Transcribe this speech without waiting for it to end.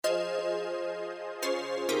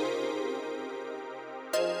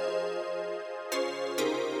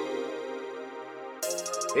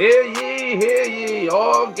Hear ye,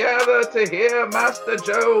 all gather to hear Master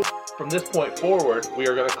Joe. From this point forward, we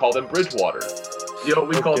are going to call them Bridgewater. You know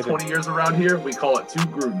what we call 20 years around here? We call it 2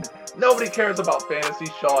 Gruden. Nobody cares about fantasy,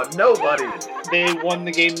 Sean. Nobody. They won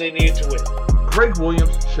the game they needed to win. Greg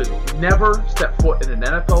Williams should never step foot in an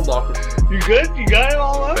NFL locker room. You good? You got it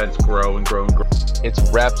all up? Defense grow and grow and grow. It's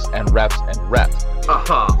reps and reps and reps.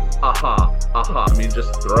 I mean,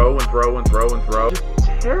 just throw and throw and throw and throw. Just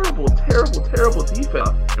terrible defense.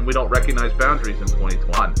 And we don't recognize boundaries in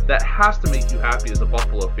 2021. That has to make you happy as a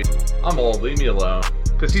Buffalo fan. I'm all, leave me alone.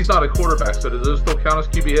 Because he's not a quarterback, so does those still count as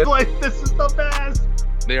QB hits? Like, this is the best.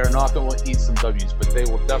 They are not going to eat some W's, but they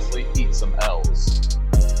will definitely eat some L's.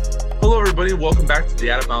 Hello, everybody. Welcome back to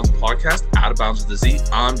the Out of Bounds podcast, Out of Bounds with the Z.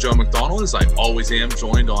 I'm Joe McDonald, as I always am,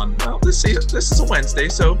 joined on, well, this is a Wednesday,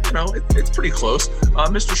 so, it's pretty close.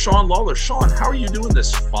 Mr. Sean Lawler. Sean, how are you doing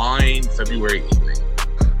this fine February evening?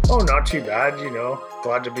 Oh, not too bad,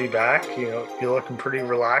 glad to be back. You're looking pretty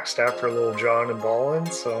relaxed after a little John and Ballin,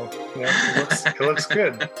 so, it looks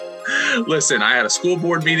good. Listen, I had a school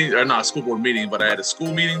board meeting, or not a school board meeting, but I had a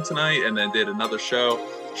school meeting tonight and then did another show.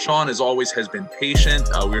 Sean, as always, has been patient.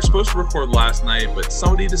 We were supposed to record last night, but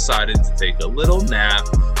somebody decided to take a little nap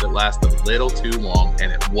that lasted a little too long,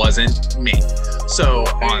 and it wasn't me. So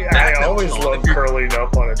on that I always love curling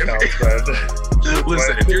up on a couch bed.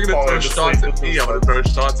 Listen, if you're going to throw shots at me, I'm going to throw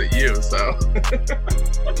shots at you. So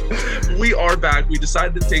we are back. We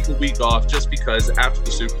decided to take a week off just because after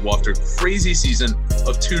the Super Bowl, after a crazy season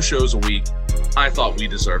of 2 shows a week, I thought we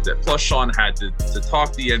deserved it. Plus, Sean had to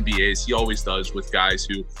talk the NBAs. He always does with guys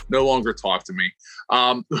who no longer talk to me.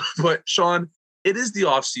 But Sean, it is the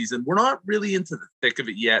off season. We're not really into the thick of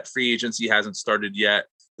it yet. Free agency hasn't started yet.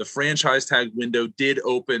 The franchise tag window did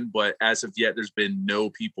open, but as of yet, there's been no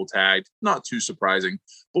people tagged. Not too surprising,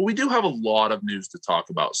 but we do have a lot of news to talk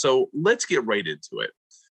about. So let's get right into it.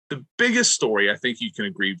 The biggest story, I think you can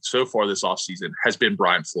agree, so far this offseason has been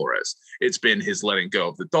Brian Flores. It's been his letting go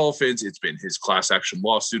of the Dolphins. It's been his class action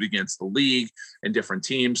lawsuit against the league and different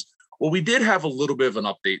teams. Well, we did have a little bit of an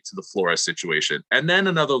update to the Flores situation, and then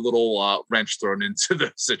another little wrench thrown into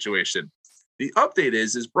the situation. The update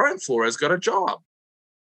is Brian Flores got a job,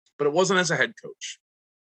 but it wasn't as a head coach.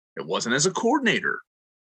 It wasn't as a coordinator.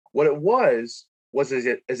 What it was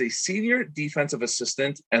as a senior defensive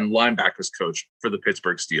assistant and linebackers coach for the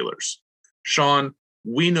Pittsburgh Steelers. Sean,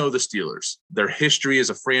 we know the Steelers. Their history as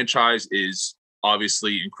a franchise is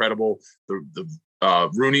obviously incredible.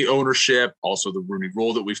 The Rooney ownership, also the Rooney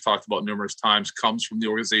rule that we've talked about numerous times, comes from the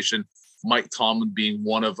organization. Mike Tomlin being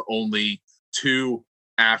one of only 2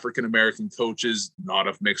 African-American coaches, not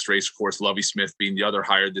of mixed race, of course, Lovie Smith being the other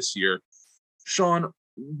hired this year. Sean,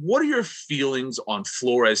 what are your feelings on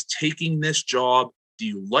Flores taking this job? Do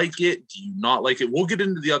you like it? Do you not like it? We'll get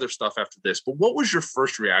into the other stuff after this, but what was your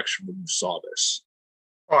first reaction when you saw this?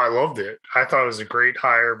 Oh, I loved it. I thought it was a great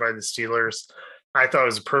hire by the Steelers. I thought it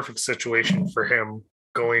was a perfect situation for him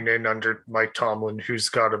going in under Mike Tomlin, who's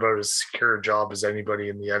got about as secure a job as anybody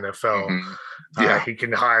in the NFL. Mm-hmm. Yeah. He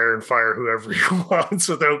can hire and fire whoever he wants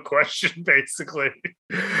without question, basically.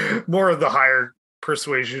 More of the hire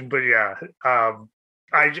persuasion, but yeah.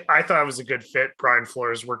 I thought it was a good fit. Brian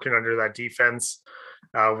Flores working under that defense,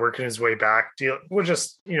 working his way back. We're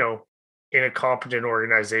just, in a competent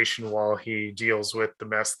organization while he deals with the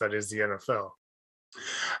mess that is the NFL.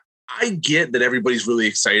 I get that everybody's really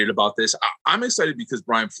excited about this. I'm excited because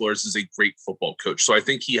Brian Flores is a great football coach. So I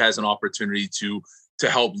think he has an opportunity to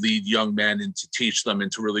help lead young men and to teach them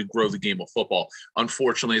and to really grow the game of football.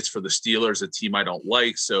 Unfortunately, it's for the Steelers, a team I don't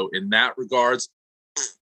like. So in that regards,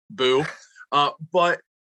 boo. But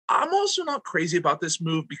I'm also not crazy about this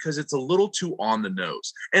move because it's a little too on the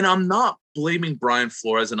nose. And I'm not blaming Brian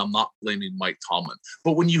Flores and I'm not blaming Mike Tomlin.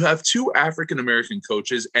 But when you have 2 African-American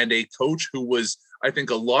coaches and a coach who was, I think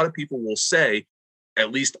a lot of people will say,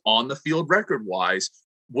 at least on the field record-wise,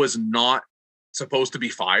 was not supposed to be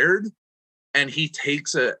fired, and he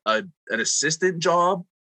takes an assistant job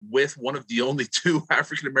with one of the only 2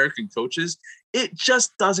 African-American coaches, it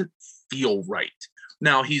just doesn't feel right.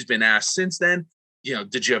 Now, he's been asked since then,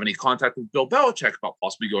 did you have any contact with Bill Belichick about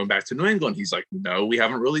possibly going back to New England? He's like, no, we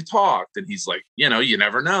haven't really talked. And he's like, you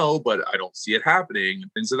never know, but I don't see it happening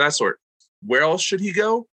and things of that sort. Where else should he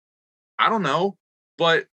go? I don't know.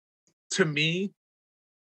 But to me,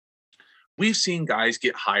 we've seen guys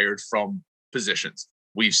get hired from positions.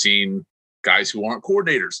 We've seen guys who aren't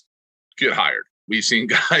coordinators get hired. We've seen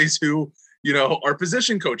guys who, are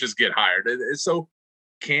position coaches get hired. And so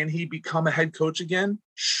can he become a head coach again?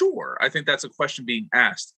 Sure. I think that's a question being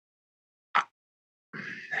asked.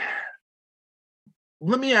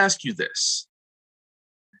 Let me ask you this.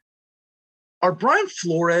 are Brian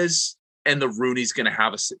Flores and the Rooneys going to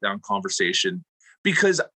have a sit-down conversation?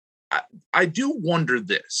 Because I do wonder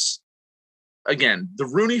this. Again, the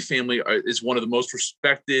Rooney family is one of the most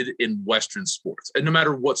respected in Western sports, and no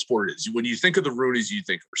matter what sport it is. When you think of the Rooneys, you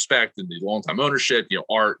think of respect and the long-time ownership,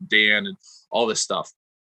 Art, Dan, and all this stuff.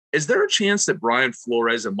 Is there a chance that Brian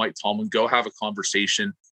Flores and Mike Tomlin go have a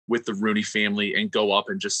conversation with the Rooney family and go up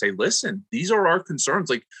and just say, listen, these are our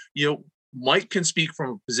concerns? Like, Mike can speak from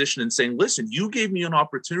a position and saying, listen, you gave me an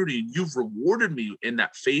opportunity and you've rewarded me in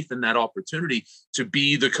that faith and that opportunity to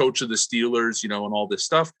be the coach of the Steelers, and all this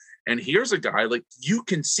stuff. And here's a guy, like, you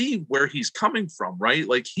can see where he's coming from, right?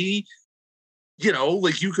 Like he,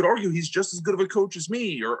 like you could argue he's just as good of a coach as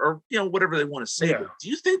me or whatever they want to say. Yeah. But do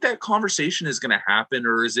you think that conversation is going to happen,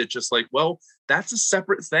 or is it just like, well, that's a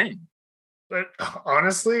separate thing? But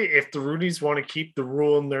honestly, if the Rooneys want to keep the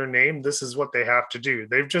rule in their name, this is what they have to do.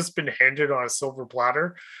 They've just been handed on a silver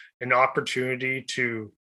platter an opportunity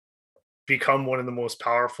to become one of the most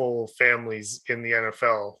powerful families in the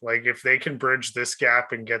NFL. Like, if they can bridge this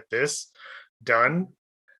gap and get this done,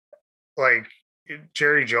 like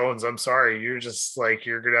Jerry Jones, I'm sorry, you're just like,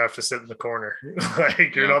 you're gonna have to sit in the corner.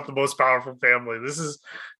 Like, you're not the most powerful family. This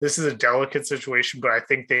is a delicate situation, but I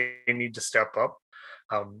think they need to step up.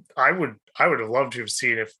 I would have loved to have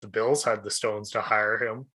seen if the Bills had the stones to hire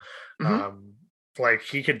him. Mm-hmm. Like,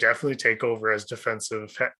 he could definitely take over as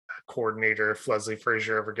defensive coordinator if Leslie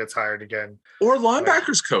Frazier ever gets hired again, or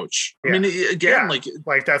linebackers coach. Yeah. I mean, again,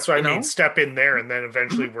 like that's what I mean. Step in there and then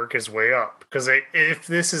eventually work his way up. Because if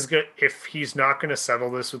this is good, if he's not going to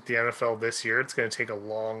settle this with the NFL this year, it's going to take a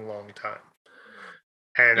long, long time.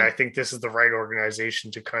 And I think this is the right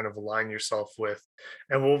organization to kind of align yourself with,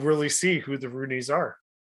 and we'll really see who the Rooneys are.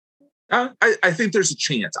 I think there's a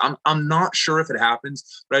chance. I'm not sure if it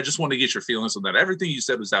happens, but I just want to get your feelings on that. Everything you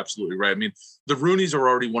said was absolutely right. I mean, the Rooneys are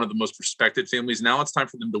already one of the most respected families. Now it's time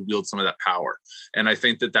for them to wield some of that power. And I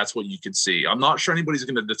think that that's what you could see. I'm not sure anybody's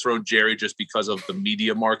going to dethrone Jerry just because of the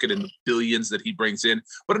media market and the billions that he brings in.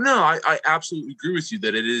 But no, I absolutely agree with you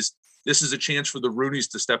that this is a chance for the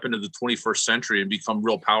Rooneys to step into the 21st century and become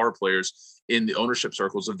real power players in the ownership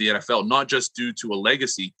circles of the NFL, not just due to a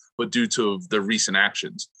legacy, but due to the recent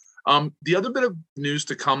actions. The other bit of news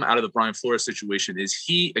to come out of the Brian Flores situation is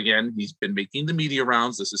he's been making the media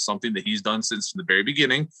rounds. This is something that he's done since the very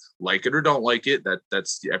beginning, like it or don't like it.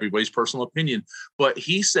 That's everybody's personal opinion. But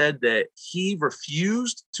he said that he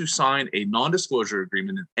refused to sign a non-disclosure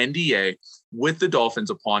agreement, an NDA, with the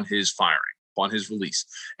Dolphins upon his firing, upon his release.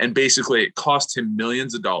 And basically it cost him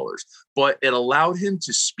millions of dollars, but it allowed him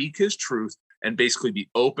to speak his truth and basically be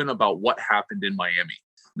open about what happened in Miami.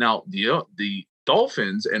 Now, the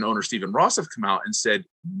Dolphins and owner Stephen Ross have come out and said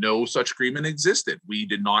no such agreement existed. We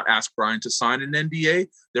did not ask Brian to sign an NDA.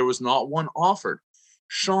 There was not one offered.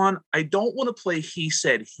 Sean, I don't want to play he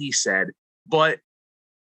said, but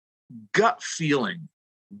gut feeling,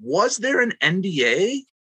 was there an NDA?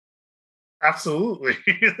 Absolutely.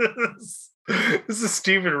 This is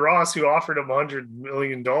Stephen Ross, who offered him $100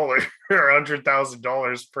 million or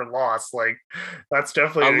 $100,000 per loss. Like, that's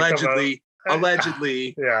definitely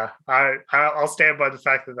allegedly. Yeah, I'll stand by the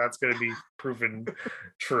fact that that's going to be proven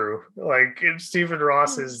true. Like, Stephen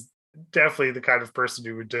Ross is definitely the kind of person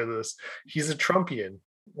who would do this. He's a Trumpian.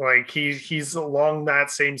 Like, he's along that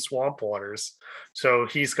same swamp waters, so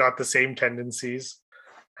he's got the same tendencies.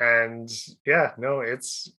 And yeah, no,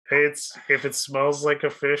 it's if it smells like a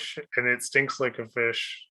fish and it stinks like a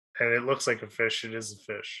fish and it looks like a fish, it is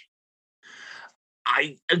a fish.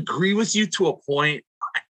 I agree with you to a point.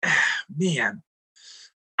 Man,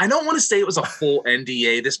 I don't want to say it was a full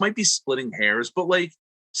NDA. This might be splitting hairs, but like,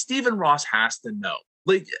 Stephen Ross has to know.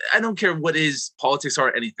 Like, I don't care what his politics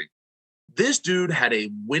are, anything. This dude had a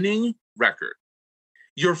winning record.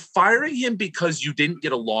 You're firing him because you didn't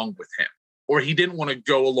get along with him, or he didn't want to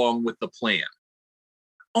go along with the plan.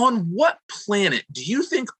 On what planet do you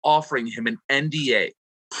think offering him an NDA,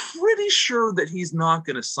 pretty sure that he's not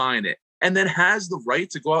going to sign it, and then has the right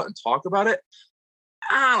to go out and talk about it?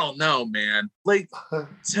 I don't know, man. Like,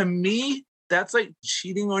 to me, that's like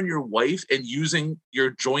cheating on your wife and using your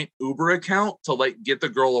joint Uber account to like get the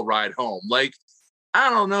girl a ride home. Like, I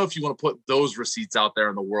don't know if you want to put those receipts out there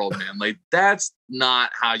in the world, man. Like, that's not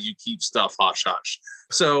how you keep stuff hush hush.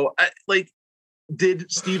 So,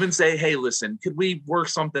 did Steven say, hey, listen, could we work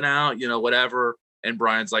something out, whatever? And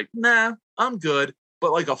Brian's like, nah, I'm good.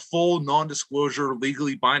 But like a full non-disclosure,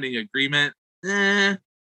 legally binding agreement, I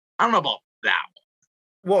don't know about that one.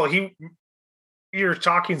 Well, you're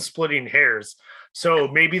talking splitting hairs. So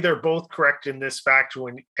maybe they're both correct in this fact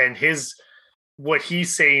what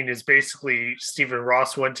he's saying is basically Stephen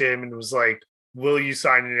Ross went to him and was like, will you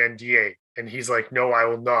sign an NDA? And he's like, no, I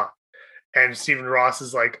will not. And Stephen Ross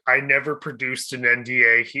is like, I never produced an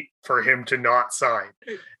NDA for him to not sign.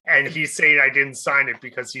 And he's saying I didn't sign it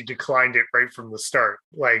because he declined it right from the start.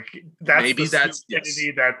 Like, that's Maybe the stupidity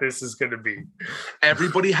yes. that this is going to be.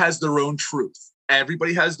 Everybody has their own truth.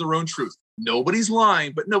 Everybody has their own truth. Nobody's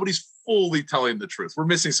lying, but nobody's fully telling the truth. We're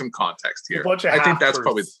missing some context here. I think that's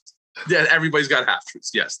probably, everybody's got half truths.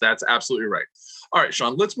 Yes, that's absolutely right. All right,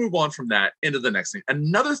 Sean, let's move on from that into the next thing.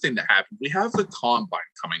 Another thing that happened, we have the Combine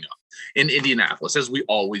coming up in Indianapolis, as we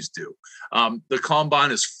always do. The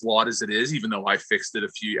Combine is flawed as it is, even though I fixed it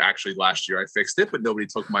actually last year I fixed it, but nobody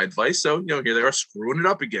took my advice. So, here they are screwing it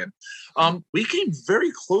up again. We came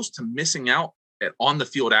very close to missing out on the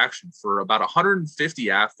field action for about 150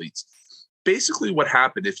 athletes. Basically what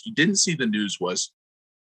happened, if you didn't see the news, was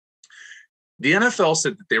the NFL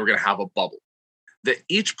said that they were going to have a bubble, that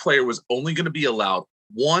each player was only going to be allowed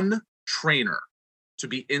one trainer to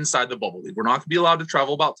be inside the bubble. They were not going to be allowed to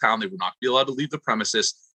travel about town. They were not going to be allowed to leave the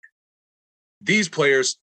premises. These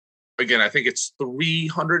players, again, I think it's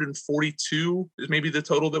 342 is maybe the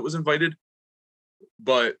total that was invited,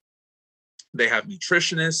 but they have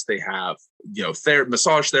nutritionists, they have,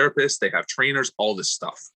 massage therapists, they have trainers, all this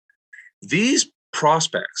stuff. These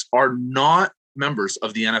prospects are not members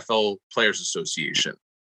of the NFL Players Association,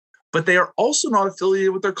 but they are also not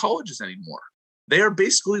affiliated with their colleges anymore. They are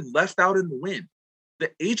basically left out in the wind.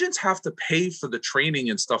 The agents have to pay for the training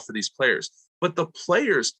and stuff for these players, but the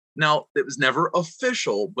players, now it was never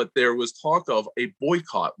official, but there was talk of a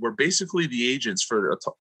boycott where basically the agents for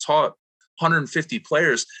the top 150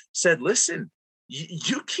 players said, listen,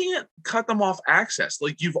 you can't cut them off access.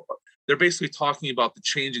 They're basically talking about the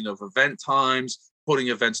changing of event times, putting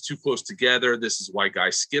events too close together. This is why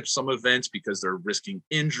guys skip some events because they're risking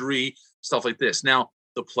injury, stuff like this. Now,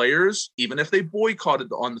 the players, even if they boycotted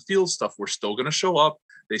the on the field stuff, were still going to show up.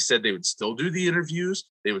 They said they would still do the interviews.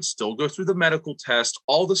 They would still go through the medical test,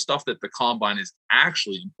 all the stuff that the Combine is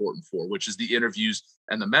actually important for, which is the interviews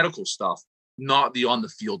and the medical stuff, not the on the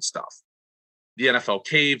field stuff. The NFL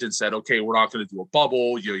caved and said, okay, we're not going to do a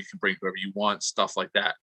bubble. You can bring whoever you want, stuff like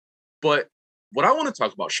that. But what I want to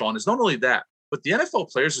talk about, Sean, is not only that, but the NFL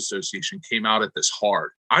Players Association came out at this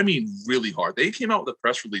hard. I mean, really hard. They came out with a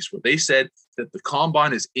press release where they said that the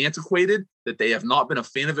Combine is antiquated, that they have not been a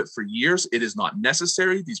fan of it for years. It is not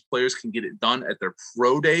necessary. These players can get it done at their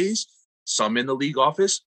pro days. Some in the league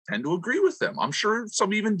office tend to agree with them. I'm sure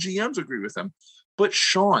some even GMs agree with them. But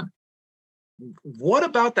Sean, what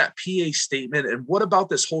about that PA statement and what about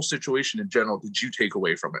this whole situation in general did you take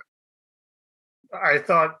away from it? I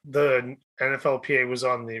thought the NFLPA was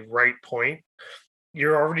on the right point.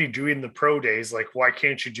 You're already doing the pro days. Like, why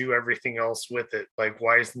can't you do everything else with it? Like,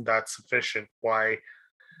 why isn't that sufficient? Why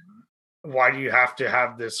do you have to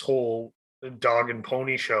have this whole dog and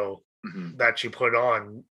pony show that you put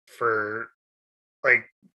on for, like,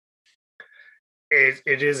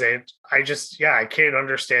 it isn't. I can't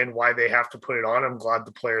understand why they have to put it on. I'm glad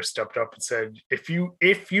the player stepped up and said, if you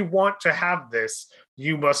want to have this,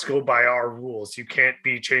 you must go by our rules. You can't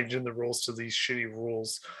be changing the rules to these shitty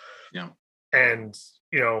rules. Yeah. And,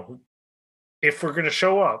 if we're going to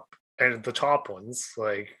show up and the top ones,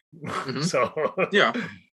 like, so yeah.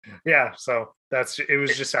 Yeah. So it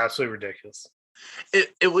was just absolutely ridiculous.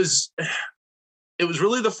 It was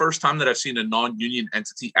really the first time that I've seen a non-union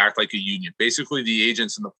entity act like a union. Basically, the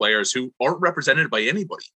agents and the players who aren't represented by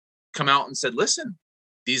anybody come out and said, listen,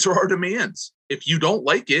 these are our demands. If you don't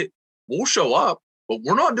like it, we'll show up, but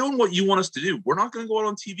we're not doing what you want us to do. We're not going to go out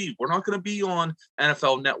on TV. We're not going to be on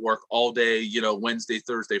NFL Network all day, Wednesday,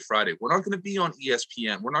 Thursday, Friday. We're not going to be on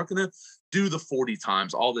ESPN. We're not going to do the 40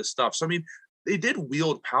 times, all this stuff. So, I mean, they did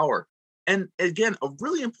wield power. And again, a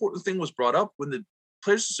really important thing was brought up when the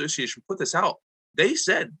Players Association put this out. They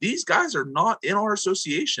said, these guys are not in our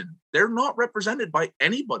association. They're not represented by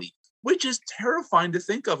anybody, which is terrifying to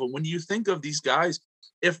think of. And when you think of these guys,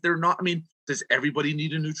 if they're not, I mean, does everybody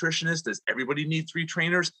need a nutritionist? Does everybody need 3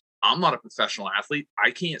 trainers? I'm not a professional athlete.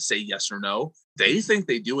 I can't say yes or no. They think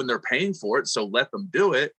they do and they're paying for it, so let them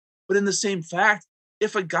do it. But in the same fact,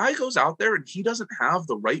 if a guy goes out there and he doesn't have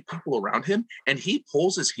the right people around him and he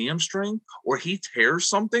pulls his hamstring or he tears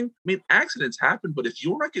something, I mean, accidents happen, but if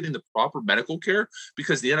you're not getting the proper medical care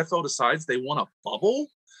because the NFL decides they want a bubble,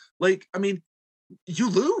 you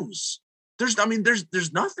lose. There's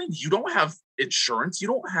nothing. You don't have insurance. You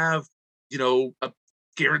don't have, a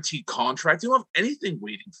guaranteed contract. You don't have anything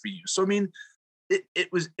waiting for you. So, I mean,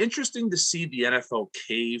 it was interesting to see the NFL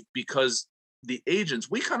cave because the agents,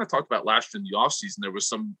 we kind of talked about last year in the offseason, there was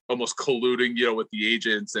some almost colluding, with the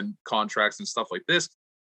agents and contracts and stuff like this.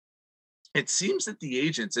 it seems that the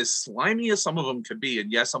agents, as slimy as some of them could be,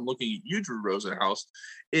 and yes, I'm looking at you, Drew Rosenhaus,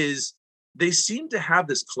 is they seem to have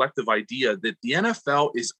this collective idea that the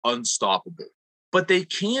NFL is unstoppable, but they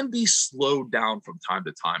can be slowed down from time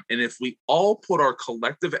to time. And if we all put our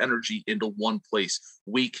collective energy into one place,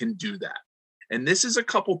 we can do that. And this is a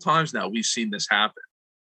couple times now we've seen this happen.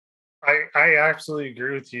 I absolutely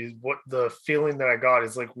agree with you. What the feeling that I got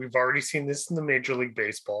is like we've already seen this in the Major League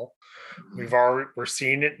Baseball. We're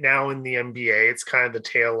seeing it now in the NBA. It's kind of the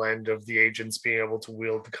tail end of the agents being able to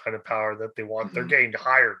wield the kind of power that they want. They're getting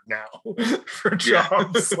hired now for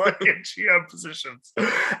jobs like in GM positions.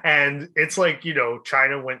 And it's like,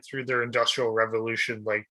 China went through their industrial revolution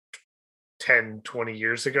like 10, 20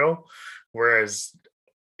 years ago, whereas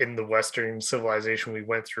in the Western civilization, we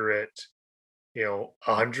went through it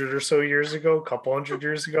 100 or so years ago, a couple hundred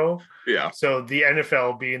years ago. Yeah. So the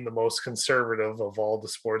NFL, being the most conservative of all the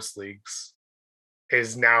sports leagues,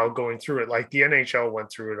 is now going through it. Like the NHL went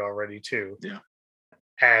through it already too. Yeah.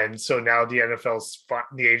 And so now the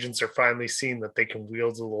the agents are finally seeing that they can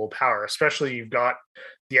wield a little power. Especially you've got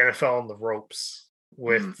the NFL on the ropes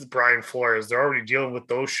with Brian Flores. They're already dealing with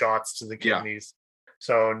those shots to the kidneys. Yeah.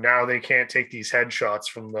 So now they can't take these headshots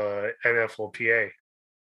from the NFLPA.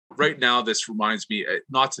 Right now, this reminds me,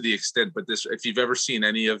 not to the extent, but this, if you've ever seen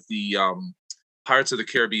any of the Pirates of the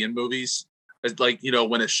Caribbean movies, it's like,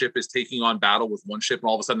 when a ship is taking on battle with one ship and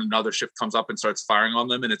all of a sudden another ship comes up and starts firing on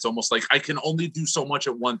them. And it's almost like I can only do so much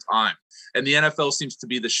at one time. And the NFL seems to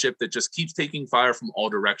be the ship that just keeps taking fire from all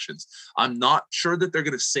directions. I'm not sure that they're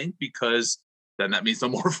going to sink, because then that means no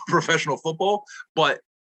more professional football, but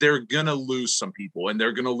they're going to lose some people, and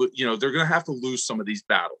they're going to, they're going to have to lose some of these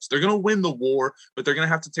battles. They're going to win the war, but they're going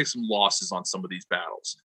to have to take some losses on some of these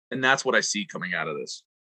battles. And that's what I see coming out of this.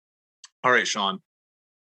 All right, Sean.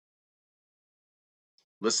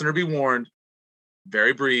 Listener be warned,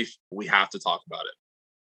 very brief, we have to talk about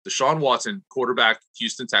it. Deshaun Watson, quarterback,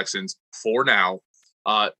 Houston Texans, for now.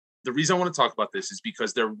 The reason I want to talk about this is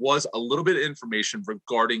because there was a little bit of information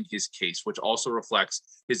regarding his case, which also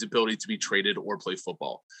reflects his ability to be traded or play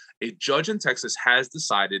football. A judge in Texas has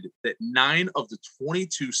decided that 9 of the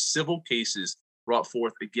 22 civil cases brought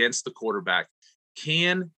forth against the quarterback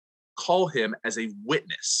can call him as a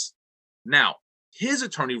witness. Now, his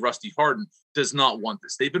attorney, Rusty Hardin, does not want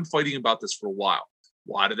this. They've been fighting about this for a while.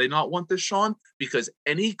 Why do they not want this, Sean? Because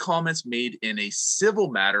any comments made in a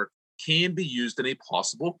civil matter can be used in a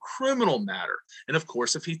possible criminal matter. And of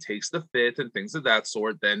course, if he takes the fifth and things of that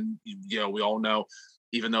sort, then, we all know,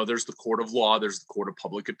 even though there's the court of law, there's the court of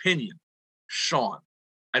public opinion. Sean,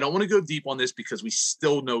 I don't want to go deep on this because we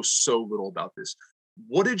still know so little about this.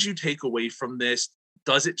 What did you take away from this?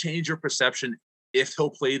 Does it change your perception if he'll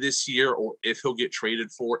play this year or if he'll get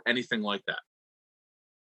traded for anything like that?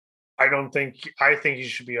 I think he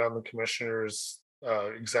should be on the commissioner's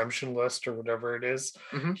exemption list or whatever it is.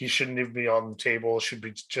 He shouldn't even be on the table. Should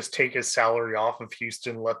be just take his salary off of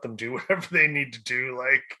Houston, let them do whatever they need to do.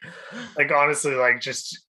 Like honestly,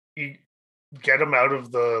 just get him out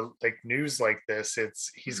of the news like this.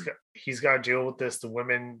 He's got to deal with this. The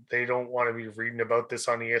women, they don't want to be reading about this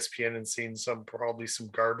on ESPN and seeing probably some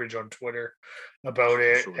garbage on Twitter about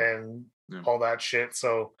it and all that shit.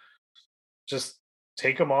 So just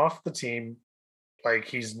take him off the team.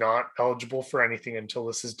 He's not eligible for anything until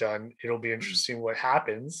this is done. It'll be interesting what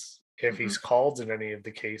happens if he's called in any of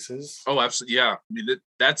the cases. Oh, absolutely. Yeah. I mean,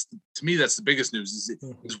 that's to me, that's the biggest news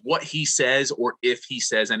is what he says, or if he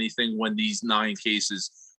says anything when these 9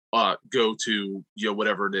 cases go to,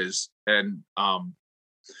 whatever it is. And I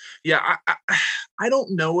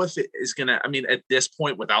don't know if it is going to, at this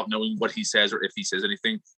point, without knowing what he says or if he says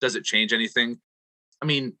anything, does it change anything?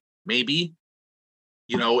 Maybe,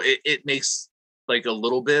 it makes a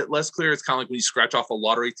little bit less clear. It's kind of like when you scratch off a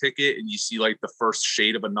lottery ticket and you see the first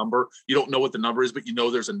shade of a number. You don't know what the number is, but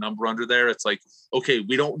there's a number under there. It's like, okay,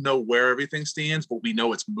 we don't know where everything stands, but we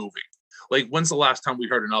know it's moving. When's the last time we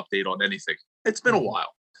heard an update on anything? It's been a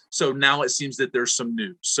while. So now it seems that there's some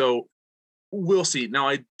news. So we'll see. Now,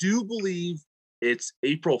 I do believe it's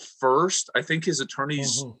April 1st. I think his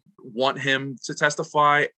attorneys want him to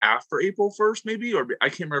testify after April 1st, maybe, or I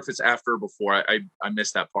can't remember if it's after or before. I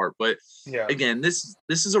missed that part. But again, this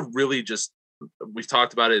is a really we've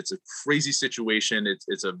talked about it. It's a crazy situation.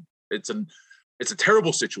 It's a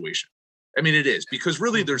terrible situation. It is, because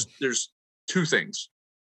really there's 2 things.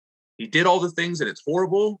 He did all the things and it's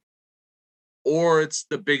horrible, or it's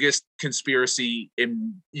the biggest conspiracy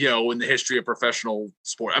in the history of professional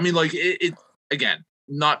sport. It again,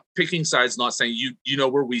 not picking sides, not saying you know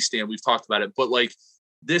where we stand. We've talked about it, but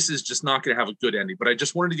this is just not going to have a good ending. But I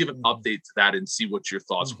just wanted to give an update to that and see what your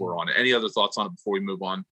thoughts were on it. Any other thoughts on it before we move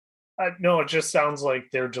on? No, it just sounds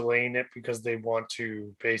like they're delaying it because they want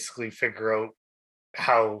to basically figure out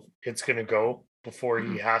how it's going to go before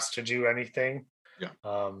he has to do anything.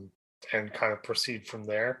 Yeah. And kind of proceed from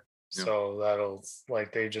there. Yeah. So that'll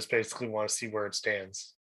they just basically want to see where it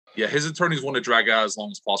stands. Yeah, his attorneys want to drag out as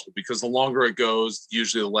long as possible because the longer it goes,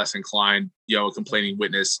 usually the less inclined, a complaining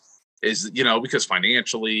witness is, because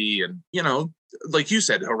financially and, like you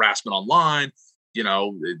said, harassment online,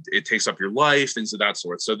 it takes up your life, things of that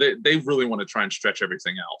sort. So they really want to try and stretch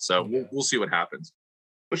everything out. So we'll see what happens.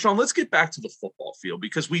 But Sean, let's get back to the football field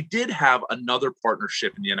because we did have another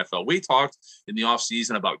partnership in the NFL. We talked in the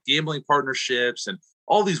offseason about gambling partnerships and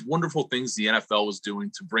all these wonderful things the NFL was doing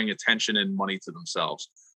to bring attention and money to themselves.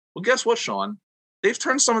 Well, guess what, Sean? They've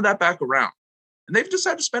turned some of that back around and they've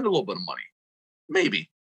decided to spend a little bit of money. Maybe,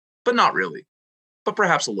 but not really, but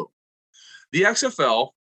perhaps a little. The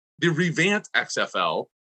XFL, the revamped XFL,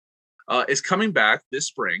 is coming back this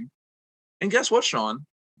spring. And guess what, Sean?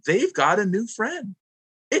 They've got a new friend.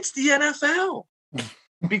 It's the NFL.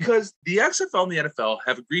 Because the XFL and the NFL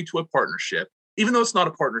have agreed to a partnership, even though it's not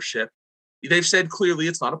a partnership. They've said clearly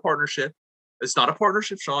it's not a partnership. It's not a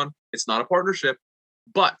partnership, Sean. It's not a partnership.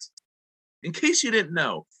 But in case you didn't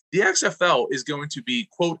know, the XFL is going to be,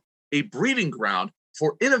 quote, a breeding ground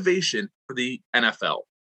for innovation for the NFL.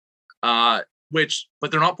 But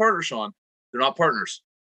they're not partners, Sean. They're not partners.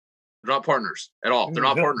 They're not partners at all. They're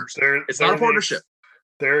not partners. It's not a partnership.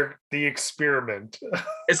 They're the experiment.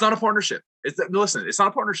 It's not a partnership. Listen, it's not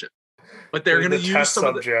a partnership. But they're going to use some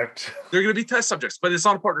subject. They're going to be test subjects, but it's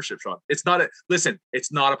not a partnership, Sean. It's not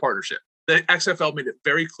it's not a partnership. The XFL made it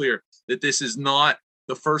very clear that this is not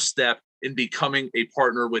the first step in becoming a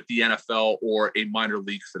partner with the NFL or a minor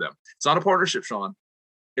league for them. It's not a partnership, Sean.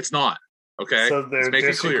 It's not. Okay. So they're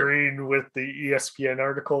disagreeing with the ESPN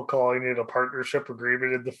article calling it a partnership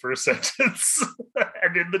agreement in the first sentence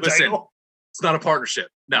and in the title. It's not a partnership.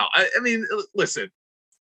 No, I mean, listen,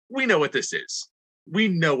 we know what this is.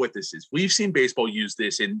 We've seen baseball use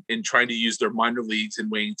this in trying to use their minor leagues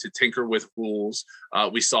and waiting to tinker with rules.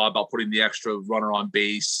 We saw about putting the extra runner on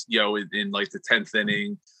base, in like the 10th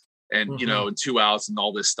inning and, in 2 outs and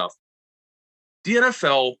all this stuff. The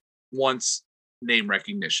NFL wants name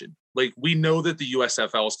recognition. Like, we know that the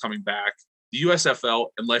USFL is coming back. The USFL,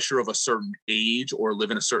 unless you're of a certain age or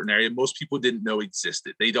live in a certain area, most people didn't know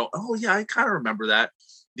existed. They don't, oh yeah, I kind of remember that.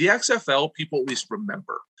 The XFL, people at least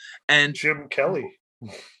remember. And Jim Kelly.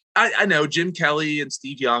 I know Jim Kelly and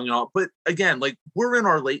Steve Young and all, but again, like, we're in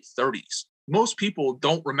our late 30s. Most people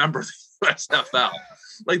don't remember the USFL.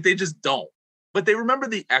 Like, they just don't. But they remember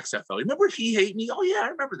the XFL. Remember He Hate Me? Oh, yeah, I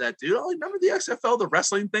remember that, dude. Oh, remember the XFL, the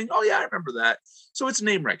wrestling thing? Oh, yeah, I remember that. So it's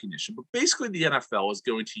name recognition. But basically, the NFL is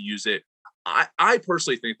going to use it. I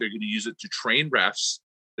personally think they're going to use it to train refs.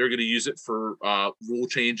 They're going to use it for rule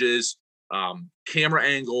changes, camera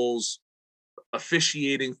angles,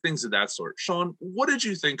 officiating, things of that sort. Sean, what did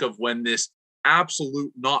you think of when this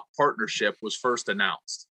absolute not partnership was first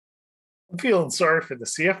announced? I'm feeling sorry for the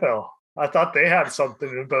CFL. I thought they had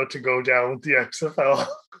something about to go down with the XFL,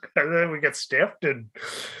 and then we get stiffed. And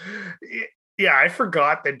yeah, I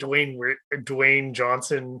forgot that Dwayne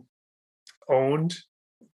Johnson owned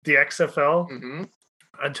the XFL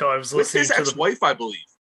until I was listening with his ex-wife, I believe.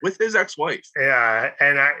 With his ex-wife, yeah,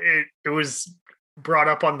 and it was brought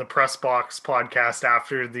up on the Press Box podcast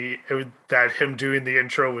after that him doing the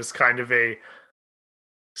intro was kind of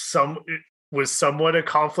somewhat a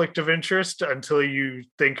conflict of interest until you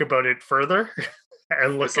think about it further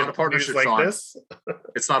and look at a partnership like Sean. This.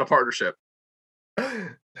 It's not a partnership.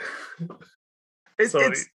 Yeah.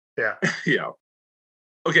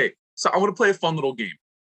 Okay, so I want to play a fun little game.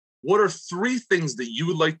 What are 3 things that you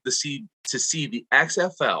would like to see the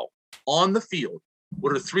XFL on the field?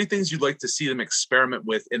 What are 3 things you'd like to see them experiment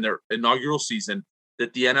with in their inaugural season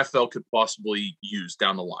that the NFL could possibly use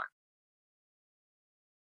down the line?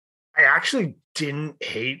 I actually didn't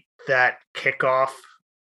hate that kickoff.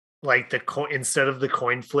 Like instead of the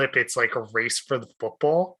coin flip, it's like a race for the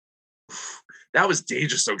football. That was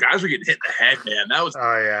dangerous. So guys were getting hit in the head, man. That was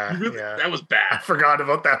that was bad. I forgot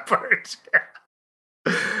about that part.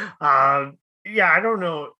 I don't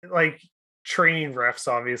know. Like, training refs,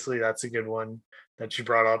 obviously, that's a good one that you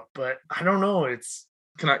brought up. But I don't know.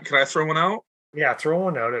 Can I throw one out? Yeah, throw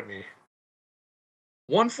one out at me.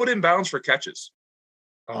 1 foot in bounds for catches.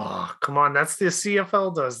 Oh, come on. That's the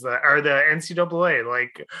CFL does that, or the NCAA.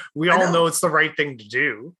 Like, we all know it's the right thing to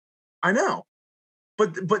do. I know.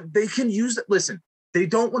 But they can use it. Listen, they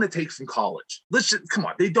don't want to take from college. Come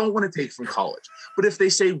on. They don't want to take from college. But if they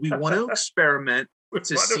say we want to experiment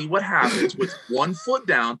to see what happens with 1 foot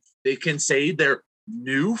down, they can say they're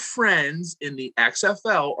new friends in the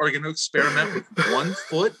XFL are going to experiment with 1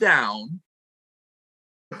 foot down.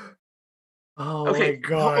 Oh Okay, my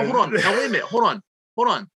God. hold on. Now wait a minute. Hold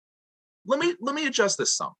on. Let me adjust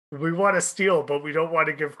this some. We want to steal, but we don't want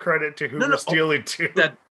to give credit to who we're stealing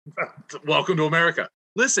to. Welcome to America.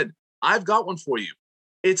 Listen, I've got one for you.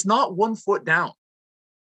 It's not 1 foot down.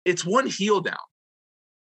 It's 1 heel down.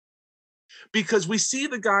 Because we see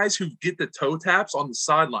the guys who get the toe taps on the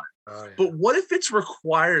sideline. Oh, yeah. But what if it's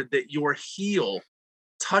required that your heel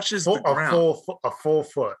touches the ground? A full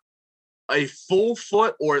foot. A full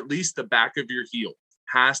foot, or at least the back of your heel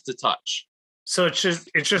has to touch. So it's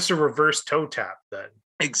just a reverse toe tap then.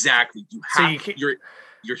 Exactly. Your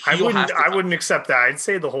heel I wouldn't accept that. I'd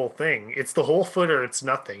say the whole thing. It's the whole foot or it's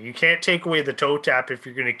nothing. You can't take away the toe tap if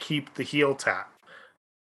you're going to keep the heel tap.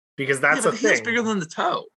 Because that's a thing. The heel's bigger than the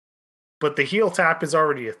toe. But the heel tap is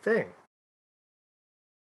already a thing.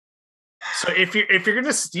 So if you're going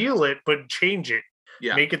to steal it but change it,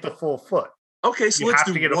 make it the full foot. Okay, so let's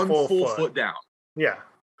do get one full foot down. Yeah.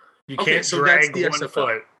 You can't drag 1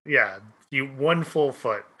 foot. Yeah, 1 full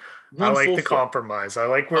foot. I like the compromise. I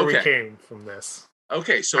like where we came from this.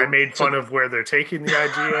 Okay, so I made fun of where they're taking the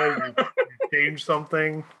idea. you change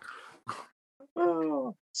something.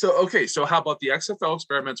 So how about the XFL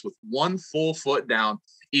experiments with 1 full foot down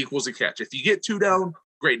equals a catch? If you get 2 down,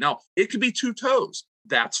 great. Now, it could be 2 toes.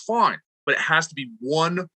 That's fine. But it has to be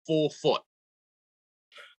 1 full foot.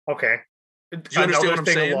 Okay. Do you understand what I'm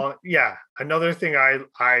saying? Another thing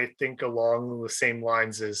I think along the same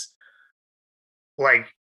lines is like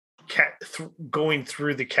going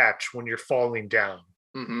through the catch when you're falling down.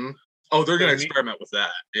 Mm-hmm. Oh, they're going to experiment with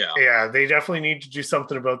that. Yeah. Yeah, they definitely need to do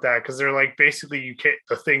something about that because they're like basically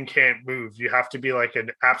the thing can't move. You have to be like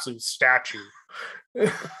an absolute statue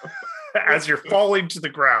as you're falling to the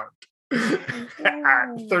ground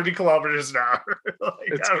at 30 kilometers an hour.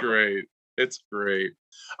 It's great. It's great.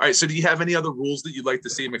 All right. So do you have any other rules that you'd like to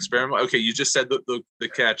see him experiment? Okay. You just said the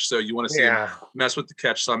catch. So you want to see him mess with the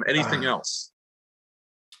catch some. Anything else?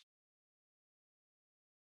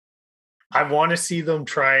 I want to see them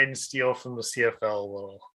try and steal from the CFL a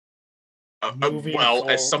little.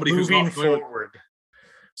 As somebody who's moving forward.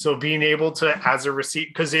 So being able to, as a receipt,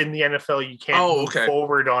 because in the NFL, you can't move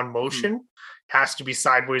forward on motion. It has to be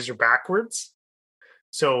sideways or backwards.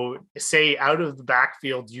 So say out of the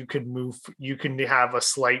backfield, you can have a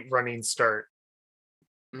slight running start.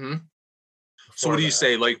 Mm-hmm. So what do you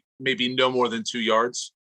say? Like maybe no more than 2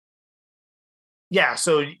 yards? Yeah.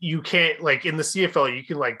 So you can't, like in the CFL, you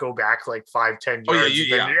can like go back like 5-10 yards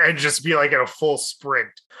and just be like at a full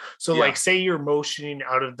sprint. So like say you're motioning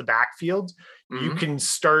out of the backfield, you can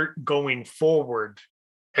start going forward.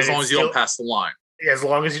 As long as you don't pass the line. As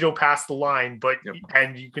long as you don't pass the line, but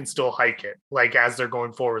and you can still hike it, like as they're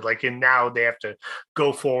going forward. Like in now they have to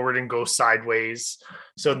go forward and go sideways.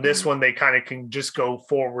 So this one they kind of can just go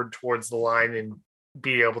forward towards the line and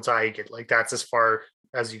be able to hike it. Like that's as far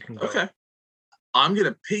as you can go. Okay. I'm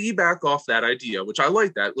gonna piggyback off that idea, which I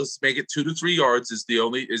like that. Let's make it 2 to 3 yards is the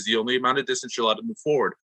only amount of distance you're allowed to move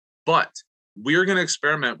forward. But we're gonna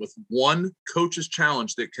experiment with 1 coach's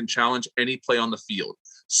challenge that can challenge any play on the field.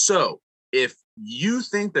 So if you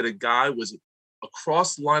think that a guy was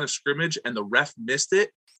across the line of scrimmage and the ref missed it,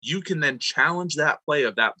 you can then challenge that play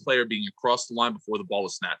of that player being across the line before the ball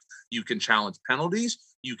was snapped. You can challenge penalties.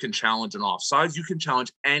 You can challenge an offside. You can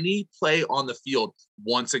challenge any play on the field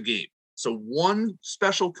once a game. So 1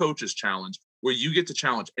 special coach's challenge where you get to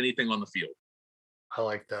challenge anything on the field. I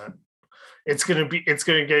like that.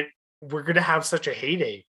 We're going to have such a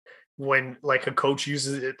heyday when like a coach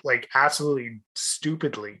uses it like absolutely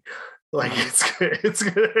stupidly. Like it's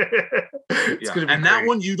gonna be and that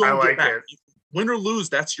one you don't get back. Win or lose,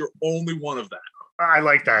 that's your only one of that. I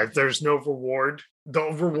like that. There's no reward. The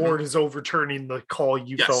reward is overturning the call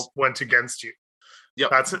you felt went against you. Yeah,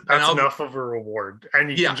 that's enough of a reward.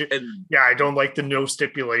 And I don't like the no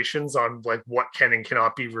stipulations on like what can and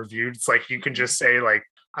cannot be reviewed. It's like you can just say like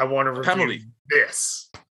I want to review this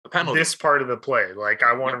part of the play. Like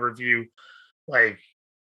I want to review like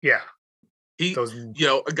a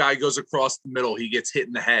guy goes across the middle, he gets hit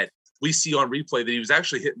in the head. We see on replay that he was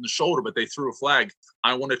actually hit in the shoulder, but they threw a flag.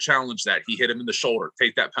 I want to challenge that. He hit him in the shoulder.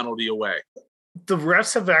 Take that penalty away. The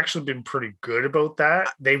refs have actually been pretty good about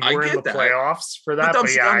that. They were in the playoffs for that, but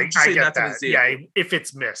I get that. Yeah, if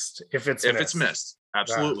it's missed. If it's missed.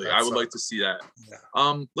 Absolutely. I would like to see that.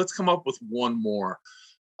 Yeah. Let's come up with one more.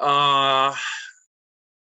 I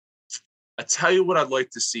tell you what I'd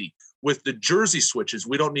like to see. With the jersey switches,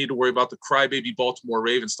 we don't need to worry about the crybaby Baltimore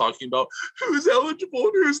Ravens talking about who's eligible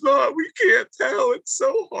and who's not. We can't tell. It's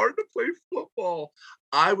so hard to play football.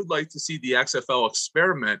 I would like to see the XFL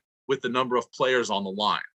experiment with the number of players on the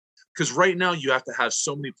line. Because right now you have to have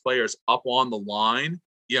so many players up on the line,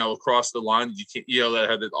 across the line. You can't, that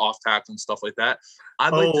have the off tackle and stuff like that.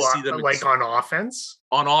 I'd like to see them like on offense.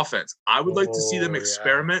 On offense, I would like to see them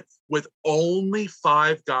experiment with only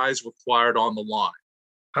 5 guys required on the line.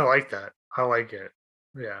 I like that. I like it.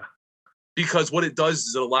 Yeah. Because what it does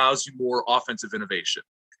is it allows you more offensive innovation.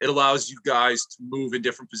 It allows you guys to move in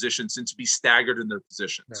different positions and to be staggered in their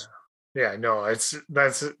positions. Yeah, no,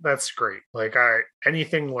 that's great. Like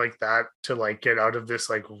anything like that to like get out of this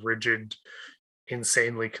like rigid,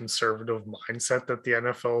 insanely conservative mindset that the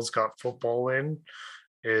NFL's got football in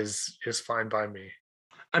is fine by me.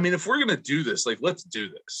 I mean, if we're gonna do this, like, let's do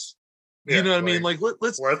this. You know what I mean? Like,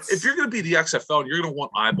 let's. If you're gonna be the XFL and you're gonna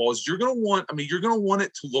want eyeballs, you're gonna want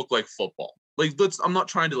it to look like football. Like, I'm not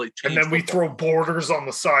trying to like change. And then we throw borders on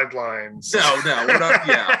the sidelines. No, we're not.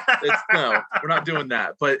 Yeah, we're not doing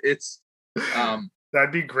that. But it's.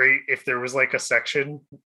 That'd be great if there was like a section.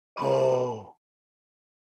 Oh.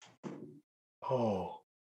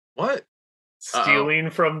 What?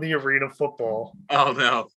 Stealing from the arena football.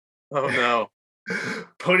 Oh no.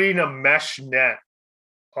 Putting a mesh net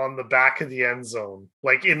on the back of the end zone,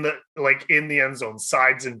 like in the end zone,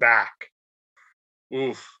 sides and back.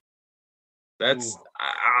 Oof. That's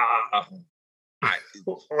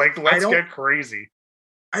let's get crazy.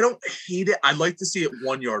 I don't hate it. I'd like to see it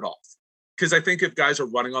 1 yard off. Because I think if guys are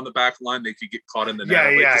running on the back line, they could get caught in the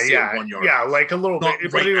net. Yeah. 1 yard. Yeah, like a little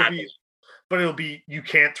bit. But it'll be you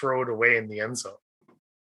can't throw it away in the end zone.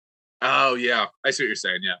 Oh yeah. I see what you're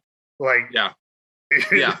saying. Yeah. Like yeah.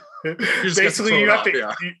 Basically you have to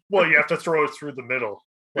you have to throw it through the middle.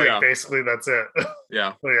 Like basically that's it.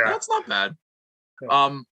 Yeah. Yeah. That's not bad.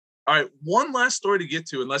 All right, one last story to get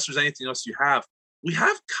to, unless there's anything else you have. We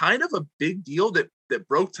have kind of a big deal that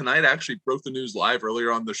broke tonight. I actually broke the news live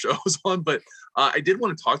earlier on the show I was on, but I did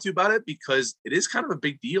want to talk to you about it because it is kind of a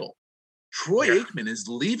big deal. Troy Aikman is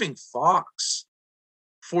leaving Fox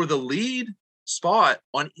for the lead spot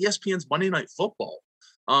on ESPN's Monday Night Football.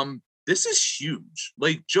 This is huge.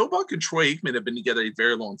 Like, Joe Buck and Troy Aikman have been together a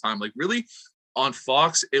very long time. Like, really, on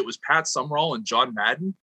Fox, it was Pat Summerall and John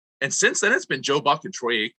Madden. And since then, it's been Joe Buck and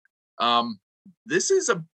Troy Aikman. This is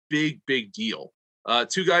a big, big deal.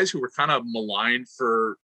 2 guys who were kind of maligned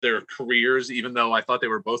for their careers, even though I thought they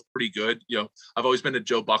were both pretty good. I've always been a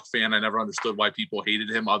Joe Buck fan. I never understood why people hated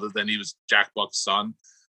him other than he was Jack Buck's son.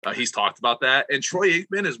 He's talked about that. And Troy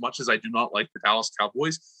Aikman, as much as I do not like the Dallas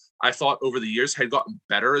Cowboys, I thought over the years had gotten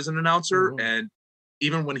better as an announcer. Mm-hmm. And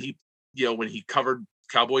even when he covered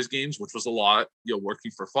Cowboys games, which was a lot,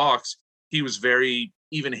 working for Fox, he was very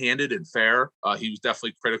even-handed and fair. He was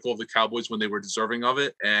definitely critical of the Cowboys when they were deserving of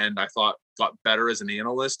it, and I thought got better as an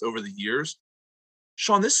analyst over the years.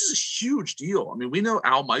 Sean, this is a huge deal. I mean, we know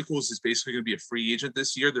Al Michaels is basically going to be a free agent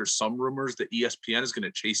this year. There's some rumors that ESPN is going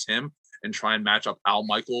to chase him and try and match up Al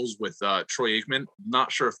Michaels with Troy Aikman.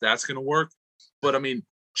 Not sure if that's going to work, but I mean,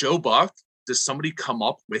 Joe Buck, does somebody come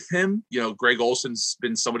up with him? Greg Olson's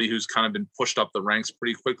been somebody who's kind of been pushed up the ranks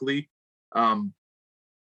pretty quickly. I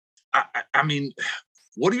mean,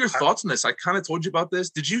 what are your thoughts on this? I kind of told you about this.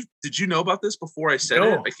 Did you know about this before I said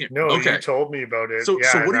it? I can't. No, okay. You told me about it. So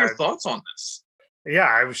what are your thoughts on this? Yeah,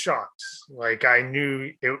 I was shocked. Like, I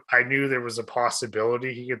knew there was a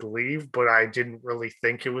possibility he could leave, but I didn't really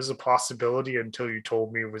think it was a possibility until you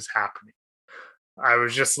told me it was happening. I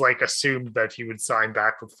was just like assumed that he would sign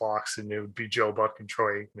back with Fox and it would be Joe Buck and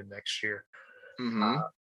Troy Aikman next year. Mm-hmm.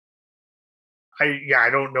 I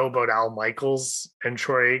don't know about Al Michaels and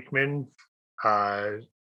Troy Aikman. I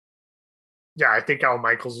think Al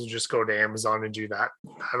Michaels will just go to Amazon and do that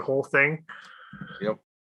whole thing. Yep.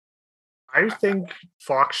 I think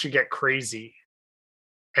Fox should get crazy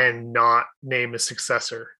and not name a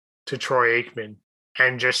successor to Troy Aikman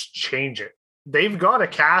and just change it. They've got a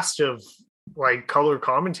cast of like color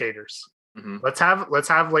commentators. Mm-hmm. Let's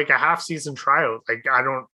have like a half season tryout. Like,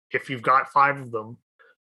 if you've got 5 of them,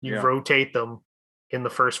 you rotate them in the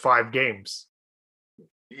first 5 games.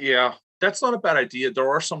 Yeah, that's not a bad idea. There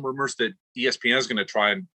are some rumors that ESPN is going to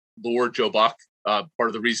try and lure Joe Buck. Part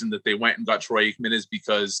of the reason that they went and got Troy Aikman is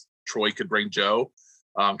because Troy could bring Joe.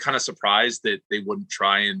 I'm kind of surprised that they wouldn't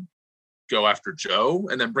try and go after Joe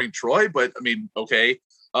and then bring Troy. But I mean, okay.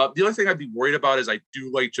 The only thing I'd be worried about is I do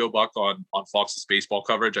like Joe Buck on Fox's baseball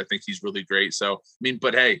coverage. I think he's really great. So, I mean,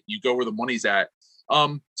 but hey, you go where the money's at.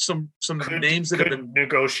 Some names that have been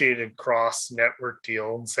negotiated cross network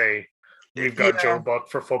deal and say, we've got Joe Buck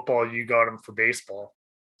for football, you got him for baseball.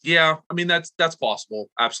 Yeah, I mean that's possible.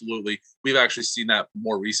 Absolutely, we've actually seen that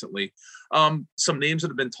more recently. Some names that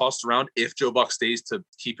have been tossed around if Joe Buck stays to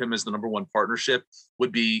keep him as the number one partnership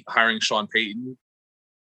would be hiring Sean Payton.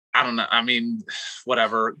 I don't know. I mean,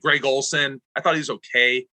 whatever. Greg Olson, I thought he was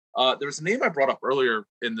okay. There was a name I brought up earlier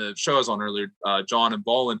in the show I was on earlier, John and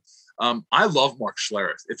Ballin. I love Mark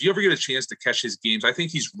Schlereth. If you ever get a chance to catch his games, I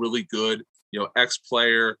think he's really good.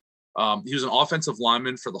 Ex-player. He was an offensive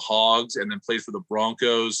lineman for the Hogs and then played for the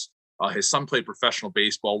Broncos. His son played professional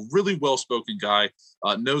baseball. Really well-spoken guy.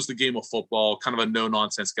 Knows the game of football. Kind of a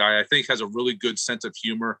no-nonsense guy. I think has a really good sense of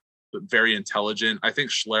humor, but very intelligent. I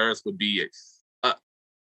think Schlereth would be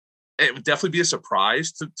it would definitely be a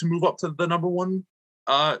surprise to move up to the number one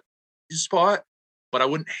spot, but I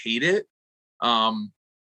wouldn't hate it. You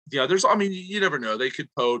never know. They could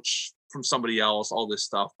poach from somebody else, all this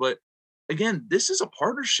stuff. But again, this is a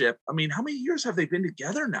partnership. I mean, how many years have they been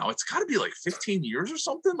together now? It's got to be like 15 years or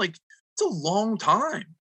something. Like, it's a long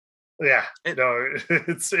time. Yeah,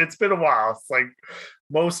 it's been a while. It's like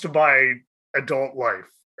most of my adult life,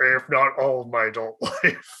 or if not all of my adult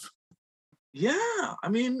life. Yeah, I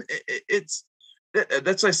mean,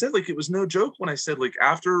 that's I said, like, it was no joke when I said, like,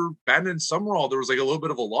 after Madden and Summerall, there was like a little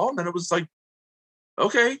bit of a lull, and then it was like,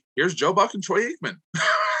 okay, here's Joe Buck and Troy Aikman.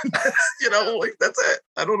 That's it.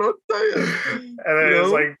 I don't know what to tell you. And then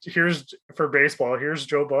it's like, here's for baseball, here's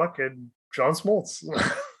Joe Buck and John Smoltz.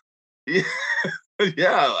 Yeah,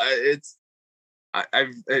 it's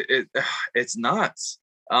nuts.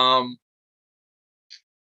 I'm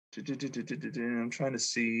trying to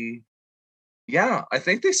see. Yeah, I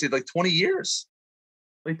think they said like 20 years.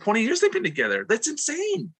 Like 20 years they've been together. That's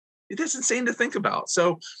insane. That's insane to think about.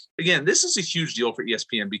 So again, this is a huge deal for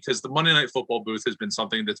ESPN because the Monday Night Football booth has been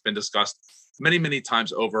something that's been discussed many, many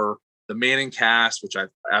times over. The Manning cast, which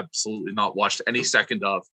I've absolutely not watched any second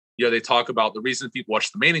of. They talk about the reason people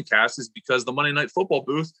watch the Manning cast is because the Monday Night Football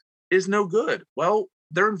booth is no good. Well,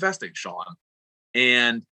 they're investing, Sean.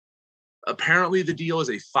 And apparently the deal is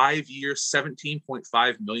a 5-year,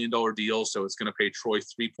 $17.5 million deal. So it's going to pay Troy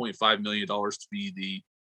 $3.5 million to be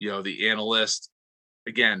the analyst.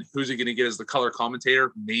 Again, who's he going to get as the color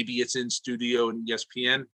commentator? Maybe it's in studio and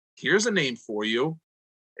ESPN. Here's a name for you.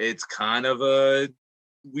 It's kind of a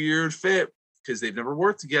weird fit because they've never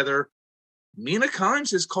worked together. Mina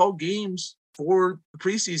Kimes has called games for the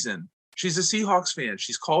preseason. She's a Seahawks fan.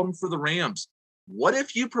 She's called them for the Rams. What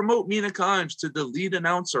if you promote Mina Kimes to the lead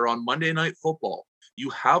announcer on Monday Night Football? You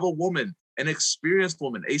have a woman, an experienced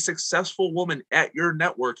woman, a successful woman at your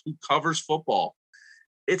network who covers football.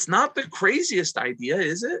 It's not the craziest idea,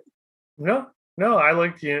 is it? No, I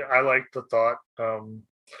like the thought.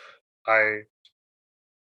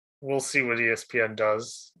 We'll see what ESPN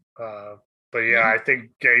does. But yeah, I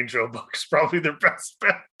think getting Joe Buck's probably their best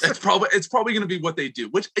bet. It's probably going to be what they do.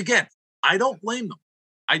 Which again, I don't blame them.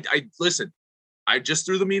 I listen. I just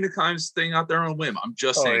threw the Mina Kimes thing out there on a whim. I'm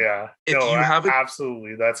just saying. Oh yeah,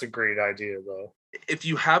 absolutely, that's a great idea though. If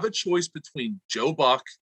you have a choice between Joe Buck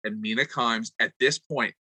and Mina Kimes at this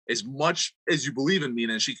point, as much as you believe in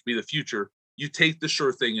Mina and she could be the future, you take the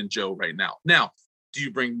sure thing in Joe right now. Now, do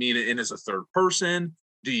you bring Mina in as a third person?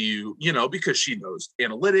 Do you, because she knows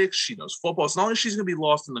analytics, she knows football, as long as she's going to be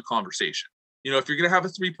lost in the conversation. If you're going to have a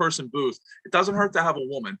 3-person booth, it doesn't hurt to have a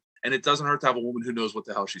woman, and it doesn't hurt to have a woman who knows what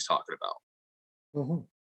the hell she's talking about. Mm-hmm.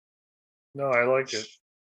 No, I like it.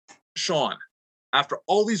 Sean, after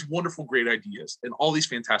all these wonderful, great ideas and all these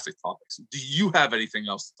fantastic topics, do you have anything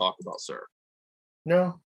else to talk about, sir?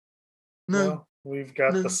 No. We've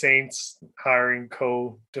got the Saints hiring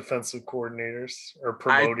co-defensive coordinators or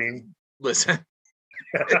promoting. Listen.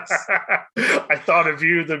 I thought of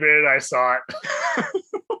you the minute I saw it.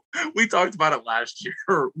 We talked about it last year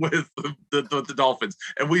with the Dolphins,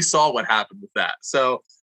 and we saw what happened with that. So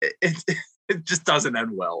it just doesn't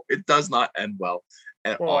end well. It does not end well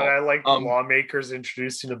at all. And I like the lawmakers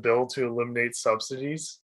introducing a bill to eliminate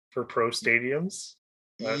subsidies for pro stadiums.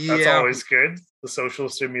 That's always good. The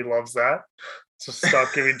socialist in me loves that. So stop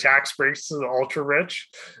giving tax breaks to the ultra rich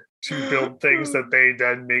to build things that they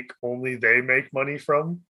then they make money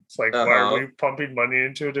from. It's like, why are we pumping money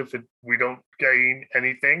into it if we don't gain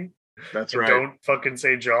anything? That's right. Don't fucking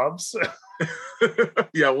say jobs.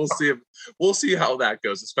 Yeah, we'll see. We'll see how that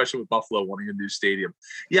goes, especially with Buffalo wanting a new stadium.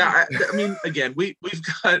 Yeah, I mean, again, we've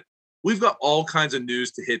got all kinds of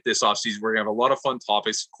news to hit this offseason. We're gonna have a lot of fun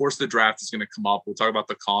topics. Of course, the draft is gonna come up. We'll talk about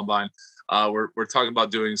the combine. We're talking about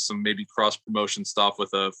doing some maybe cross promotion stuff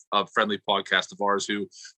with a friendly podcast of ours who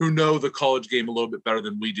know the college game a little bit better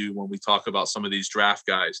than we do when we talk about some of these draft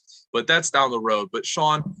guys. But that's down the road. But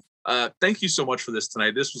Sean, thank you so much for this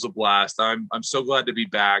tonight. This was a blast. I'm so glad to be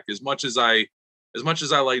back. As much as I as much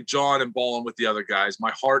as I like John and balling with the other guys,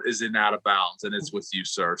 my heart is in Out of Bounds, and it's with you,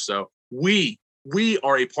 sir. So we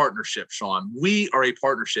are a partnership, Sean. We are a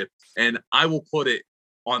partnership, and I will put it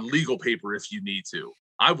on legal paper if you need to.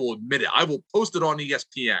 I will admit it. I will post it on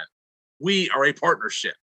ESPN. We are a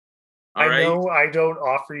partnership. All right? know I don't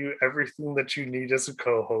offer you everything that you need as a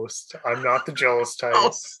co-host. I'm not the jealous type.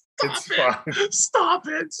 Oh, It's fine. Stop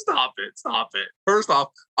it. First off,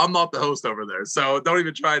 I'm not the host over there, so don't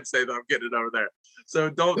even try and say that I'm getting it over there. So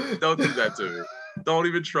don't do that to me. Don't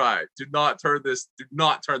even try. Do not turn this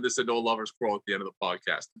into a lover's quarrel at the end of the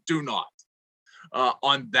podcast. Do not.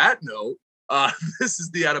 On that note, this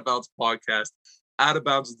is the Out of Bounds podcast. Out of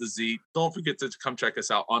Bounds with the Z. Don't forget to come check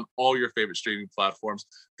us out on all your favorite streaming platforms.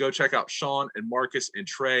 Go check out Sean and Marcus and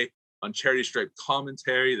Trey on Charity Stripe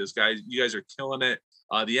Commentary. Those guys, you guys are killing it.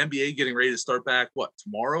 The NBA getting ready to start back,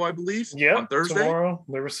 tomorrow, I believe? Yeah, on Thursday? Tomorrow.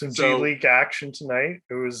 There was some G League action tonight.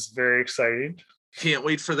 It was very exciting. Can't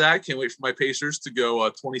wait for that. Can't wait for my Pacers to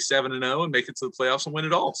go 27-0 and make it to the playoffs and win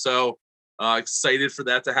it all. So excited for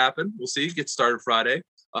that to happen. We'll see. Get started Friday.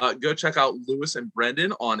 Go check out Lewis and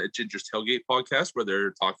Brendan on a Ginger's Tailgate podcast where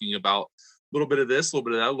they're talking about a little bit of this, a little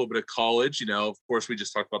bit of that, a little bit of college. Of course, we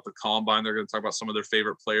just talked about the Combine. They're going to talk about some of their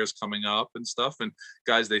favorite players coming up and stuff, and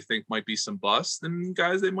guys they think might be some busts, and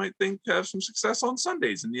guys they might think have some success on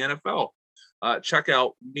Sundays in the NFL. Check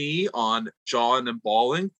out me on Jawing and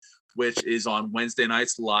Balling, which is on Wednesday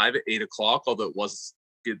nights live at 8 o'clock, although it was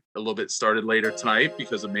get a little bit started later tonight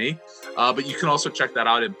because of me. But you can also check that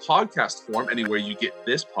out in podcast form anywhere you get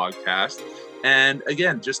this podcast. And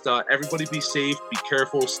again, just everybody be safe, be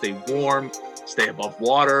careful, stay warm, stay above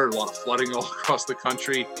water. A lot of flooding all across the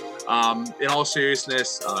country. In all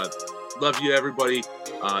seriousness, love you, everybody.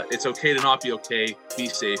 It's okay to not be okay. Be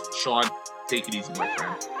safe. Sean, take it easy, my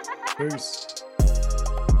friend. Peace.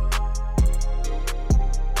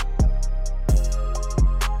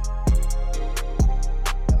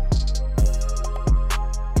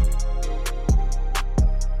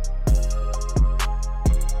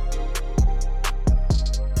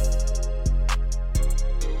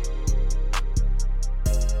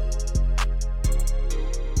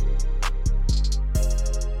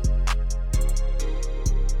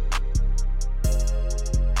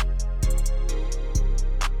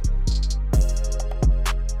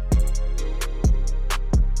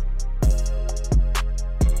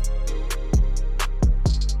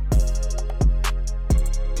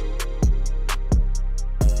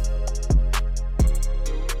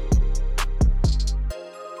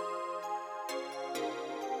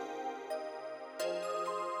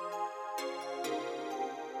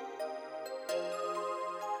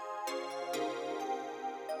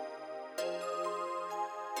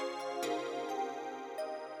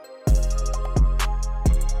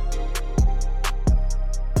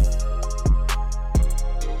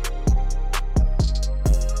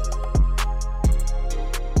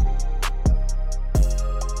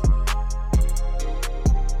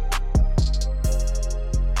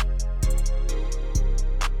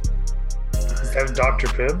 Dr.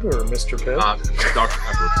 Pibb or Mr. Pibb? Dr.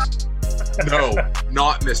 Pepper. No,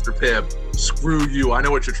 not Mr. Pibb. Screw you. I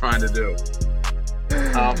know what you're trying to do.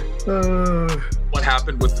 What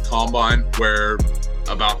happened with the Combine where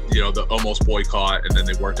about, the almost boycott and then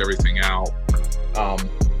they worked everything out.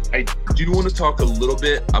 I do want to talk a little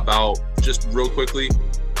bit about, just real quickly,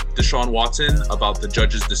 Deshaun Watson, about the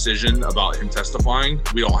judge's decision about him testifying.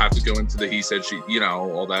 We don't have to go into the he said, she,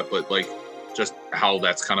 all that, but just how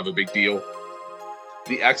that's kind of a big deal.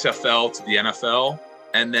 The XFL to the NFL,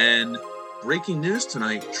 and then breaking news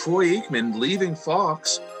tonight, Troy Aikman leaving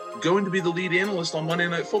Fox, going to be the lead analyst on Monday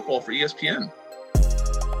Night Football for ESPN.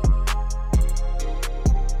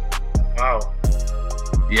 Wow.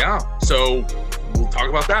 Yeah, so we'll talk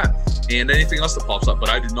about that and anything else that pops up, but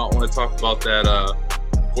I do not want to talk about that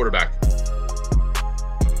quarterback.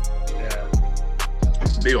 Yeah.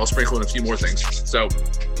 Maybe I'll sprinkle in a few more things. So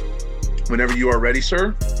whenever you are ready,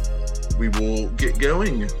 sir, we will get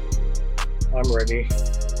going. I'm ready.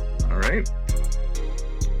 All right.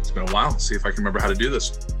 It's been a while. Let's see if I can remember how to do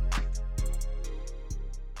this.